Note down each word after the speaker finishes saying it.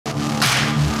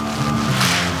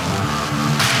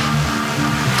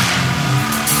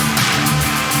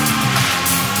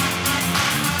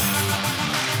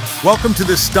Welcome to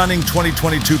this stunning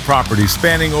 2022 property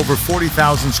spanning over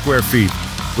 40,000 square feet.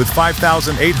 With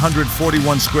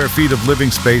 5,841 square feet of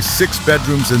living space, 6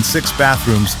 bedrooms and 6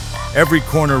 bathrooms, every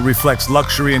corner reflects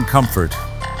luxury and comfort.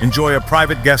 Enjoy a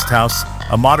private guest house,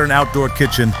 a modern outdoor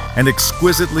kitchen, and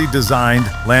exquisitely designed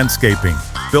landscaping.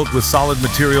 Built with solid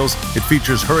materials, it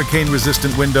features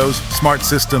hurricane-resistant windows, smart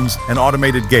systems, and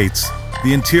automated gates.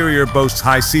 The interior boasts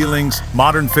high ceilings,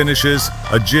 modern finishes,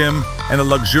 a gym, and a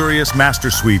luxurious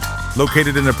master suite.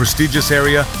 Located in a prestigious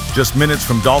area, just minutes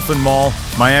from Dolphin Mall,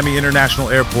 Miami International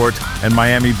Airport, and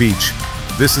Miami Beach.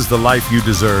 This is the life you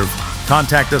deserve.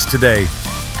 Contact us today.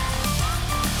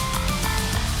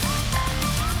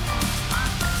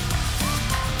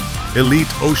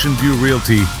 Elite Ocean View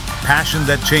Realty. Passion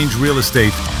that changed real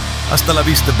estate. Hasta la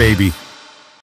vista, baby.